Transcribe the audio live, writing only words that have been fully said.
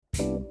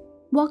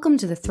Welcome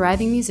to the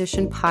Thriving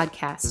Musician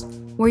Podcast,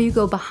 where you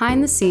go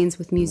behind the scenes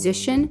with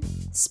musician,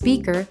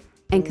 speaker,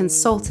 and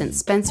consultant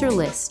Spencer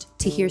List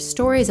to hear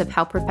stories of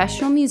how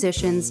professional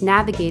musicians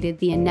navigated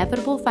the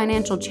inevitable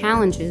financial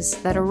challenges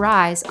that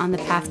arise on the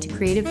path to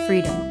creative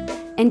freedom,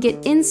 and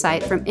get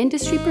insight from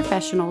industry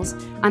professionals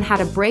on how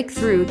to break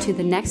through to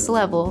the next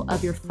level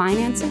of your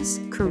finances,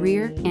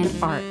 career, and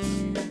art.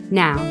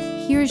 Now,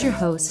 here's your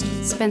host,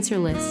 Spencer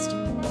List.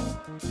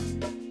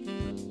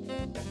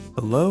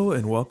 Hello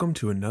and welcome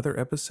to another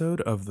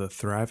episode of the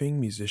Thriving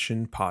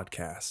Musician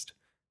Podcast.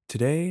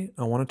 Today,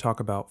 I want to talk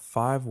about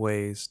 5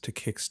 ways to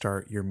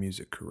kickstart your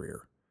music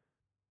career.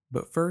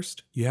 But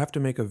first, you have to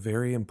make a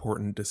very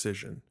important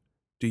decision.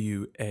 Do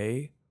you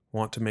A,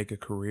 want to make a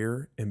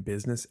career and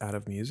business out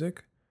of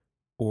music?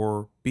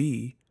 Or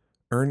B,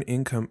 earn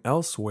income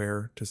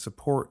elsewhere to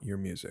support your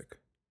music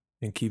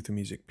and keep the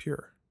music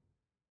pure?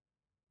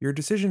 Your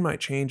decision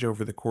might change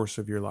over the course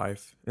of your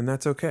life, and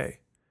that's okay.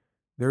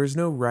 There is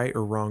no right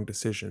or wrong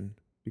decision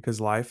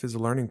because life is a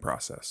learning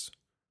process.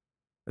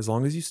 As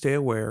long as you stay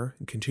aware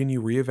and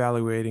continue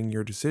reevaluating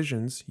your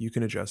decisions, you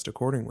can adjust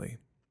accordingly.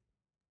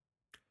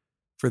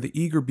 For the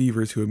eager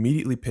beavers who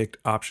immediately picked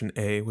option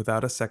A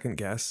without a second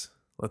guess,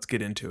 let's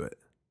get into it.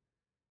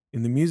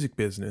 In the music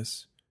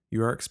business,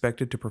 you are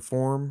expected to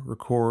perform,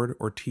 record,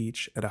 or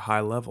teach at a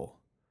high level.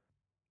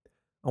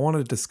 I want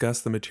to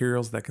discuss the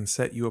materials that can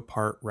set you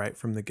apart right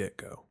from the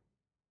get-go.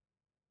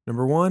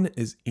 Number 1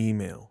 is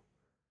email.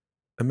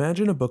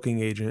 Imagine a booking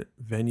agent,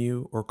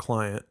 venue, or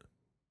client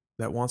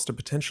that wants to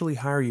potentially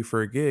hire you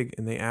for a gig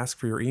and they ask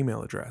for your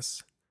email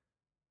address.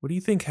 What do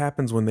you think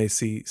happens when they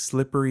see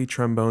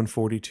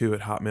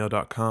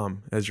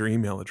slipperytrombone42@hotmail.com as your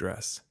email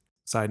address?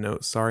 Side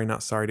note, sorry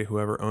not sorry to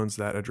whoever owns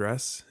that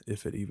address,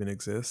 if it even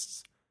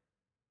exists.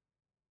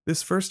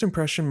 This first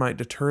impression might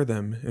deter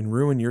them and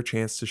ruin your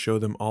chance to show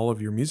them all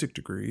of your music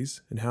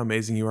degrees and how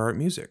amazing you are at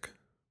music.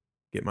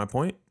 Get my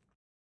point?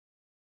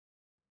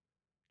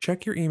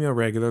 Check your email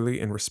regularly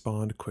and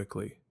respond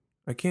quickly.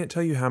 I can't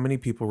tell you how many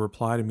people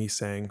reply to me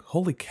saying,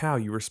 "Holy cow,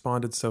 you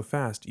responded so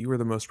fast. You are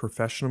the most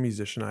professional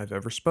musician I've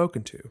ever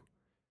spoken to."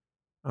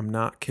 I'm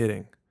not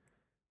kidding.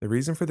 The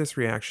reason for this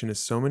reaction is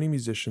so many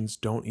musicians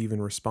don't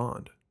even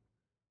respond.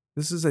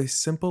 This is a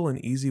simple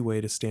and easy way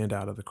to stand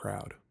out of the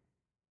crowd.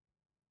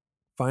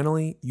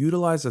 Finally,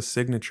 utilize a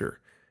signature,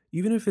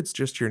 even if it's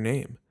just your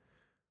name.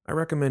 I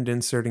recommend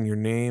inserting your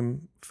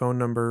name, phone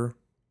number,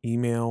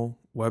 email,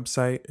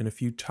 website, and a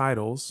few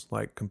titles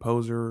like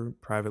composer,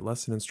 private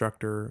lesson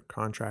instructor,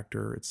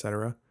 contractor,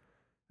 etc.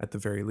 at the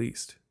very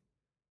least.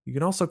 You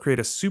can also create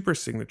a super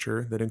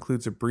signature that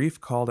includes a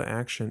brief call to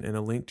action and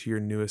a link to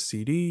your newest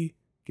CD,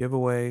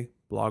 giveaway,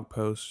 blog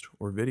post,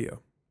 or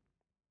video.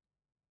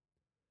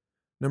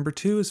 Number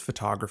 2 is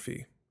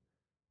photography.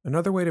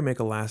 Another way to make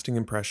a lasting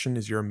impression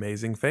is your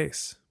amazing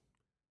face.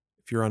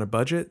 If you're on a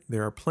budget,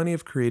 there are plenty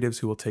of creatives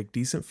who will take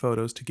decent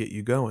photos to get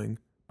you going,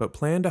 but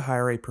plan to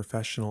hire a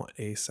professional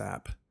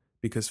ASAP,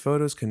 because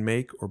photos can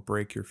make or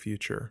break your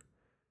future.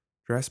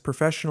 Dress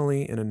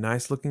professionally in a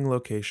nice-looking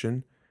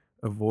location,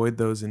 avoid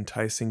those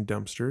enticing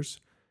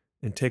dumpsters,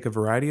 and take a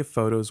variety of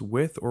photos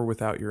with or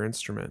without your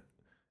instrument.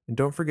 And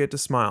don't forget to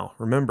smile.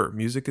 Remember,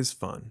 music is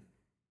fun.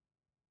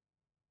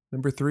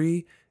 Number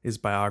 3 is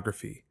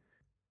biography.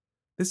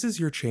 This is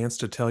your chance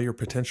to tell your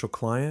potential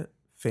client,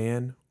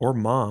 fan, or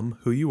mom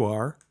who you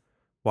are,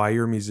 why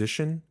you're a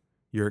musician,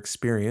 your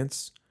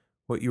experience,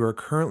 what you are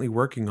currently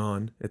working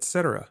on,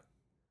 etc.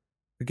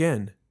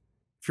 Again,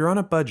 if you're on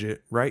a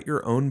budget, write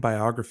your own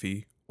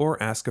biography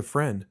or ask a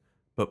friend,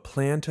 but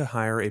plan to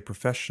hire a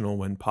professional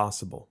when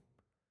possible.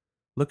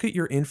 Look at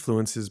your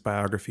influences'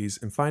 biographies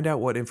and find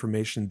out what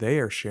information they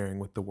are sharing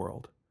with the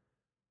world.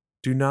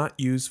 Do not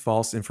use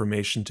false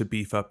information to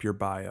beef up your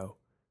bio.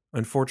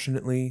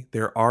 Unfortunately,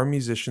 there are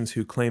musicians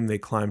who claim they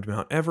climbed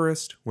Mount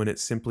Everest when it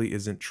simply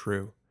isn't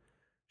true.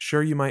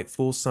 Sure, you might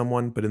fool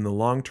someone, but in the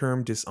long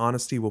term,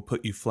 dishonesty will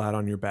put you flat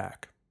on your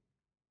back.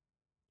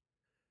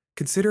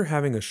 Consider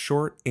having a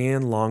short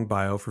and long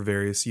bio for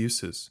various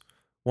uses.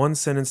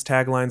 One-sentence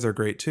taglines are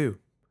great too.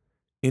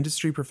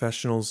 Industry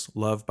professionals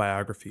love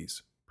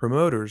biographies.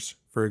 Promoters,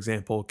 for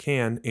example,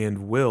 can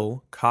and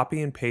will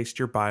copy and paste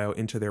your bio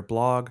into their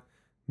blog,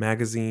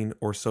 magazine,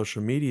 or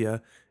social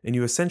media, and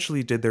you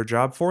essentially did their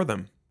job for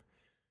them.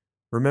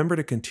 Remember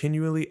to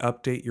continually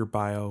update your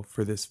bio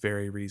for this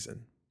very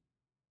reason.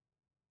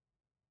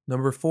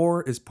 Number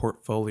 4 is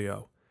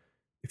portfolio.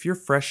 If you're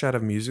fresh out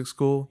of music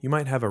school, you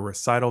might have a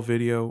recital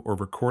video or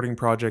recording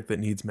project that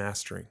needs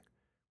mastering.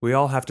 We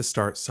all have to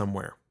start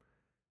somewhere.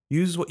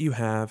 Use what you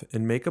have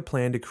and make a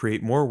plan to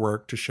create more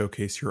work to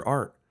showcase your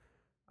art.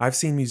 I've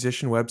seen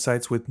musician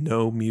websites with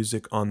no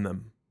music on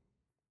them.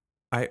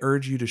 I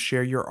urge you to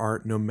share your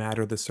art no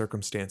matter the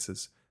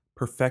circumstances.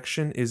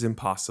 Perfection is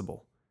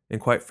impossible, and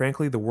quite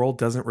frankly, the world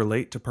doesn't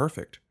relate to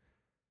perfect.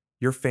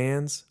 Your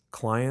fans,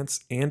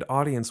 clients, and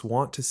audience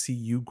want to see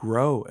you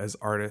grow as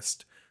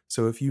artist,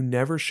 so if you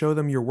never show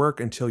them your work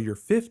until you're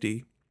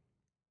 50,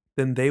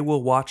 then they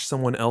will watch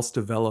someone else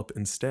develop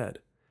instead.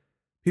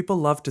 People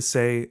love to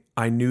say,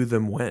 "I knew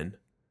them when."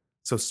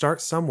 So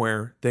start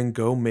somewhere, then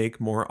go make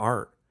more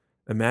art.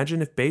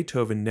 Imagine if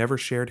Beethoven never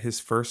shared his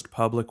first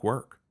public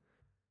work.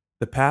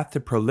 The path to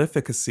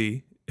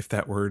prolificacy, if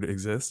that word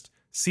exists,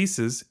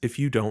 ceases if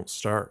you don't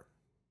start.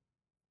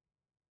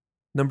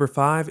 Number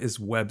 5 is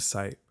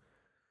website.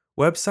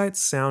 Websites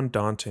sound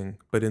daunting,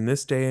 but in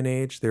this day and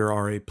age, there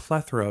are a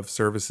plethora of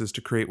services to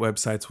create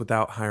websites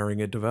without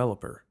hiring a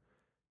developer.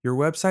 Your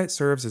website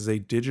serves as a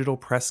digital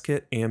press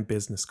kit and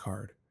business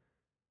card.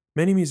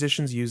 Many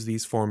musicians use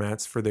these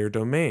formats for their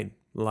domain,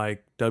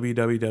 like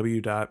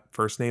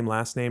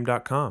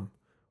www.firstnamelastname.com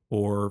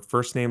or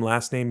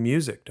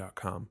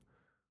firstnamelastnamemusic.com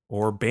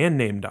or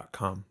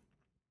bandname.com.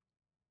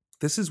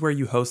 This is where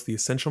you host the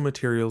essential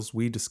materials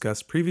we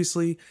discussed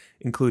previously,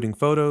 including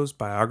photos,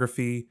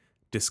 biography,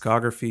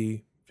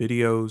 discography,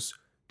 videos,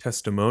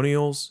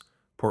 testimonials,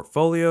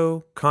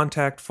 portfolio,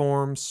 contact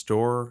forms,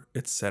 store,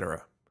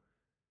 etc.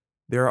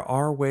 There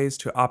are ways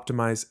to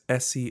optimize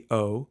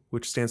SEO,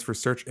 which stands for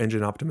Search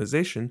Engine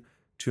Optimization,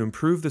 to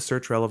improve the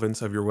search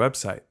relevance of your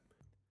website.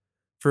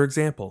 For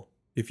example,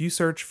 if you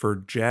search for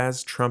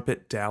Jazz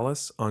Trumpet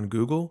Dallas on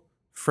Google,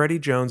 Freddie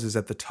Jones is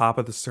at the top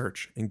of the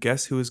search, and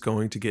guess who is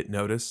going to get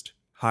noticed,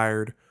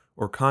 hired,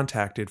 or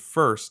contacted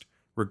first,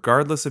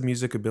 regardless of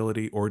music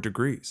ability or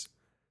degrees?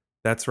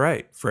 That's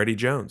right, Freddie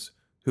Jones,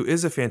 who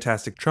is a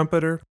fantastic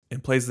trumpeter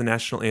and plays the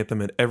national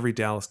anthem at every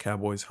Dallas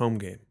Cowboys home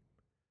game.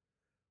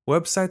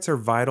 Websites are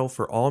vital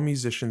for all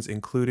musicians,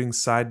 including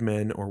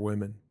sidemen or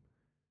women.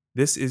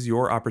 This is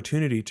your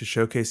opportunity to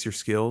showcase your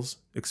skills,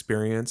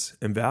 experience,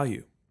 and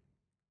value.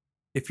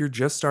 If you're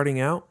just starting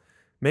out,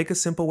 make a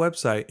simple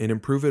website and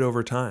improve it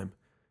over time.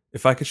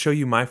 If I could show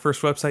you my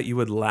first website, you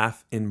would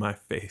laugh in my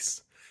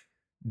face.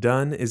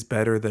 Done is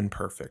better than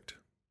perfect.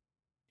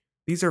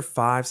 These are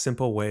 5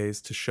 simple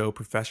ways to show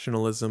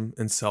professionalism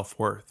and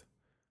self-worth.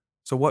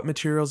 So what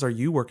materials are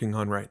you working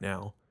on right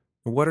now?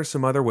 And what are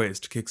some other ways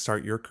to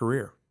kickstart your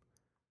career?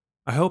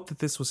 I hope that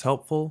this was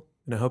helpful,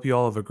 and I hope you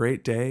all have a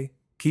great day.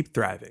 Keep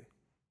thriving.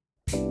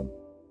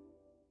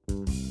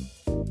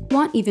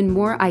 Want even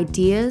more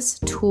ideas,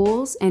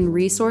 tools, and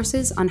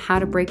resources on how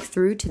to break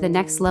through to the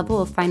next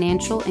level of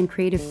financial and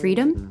creative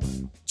freedom?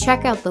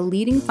 Check out the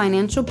leading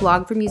financial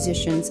blog for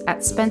musicians at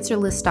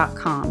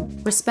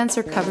SpencerList.com, where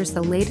Spencer covers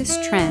the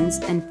latest trends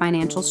and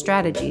financial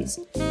strategies.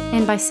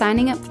 And by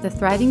signing up for the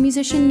Thriving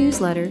Musician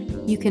newsletter,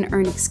 you can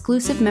earn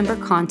exclusive member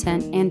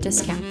content and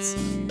discounts.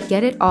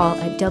 Get it all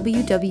at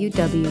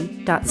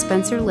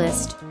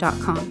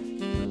www.spencerlist.com.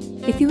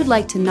 If you would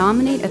like to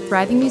nominate a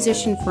thriving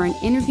musician for an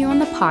interview on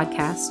the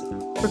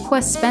podcast,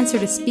 request Spencer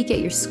to speak at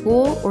your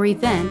school or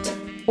event,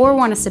 or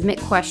want to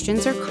submit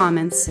questions or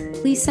comments,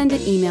 please send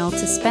an email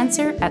to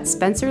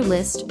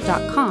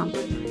spencer@spencerlist.com.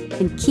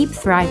 And keep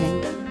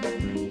thriving.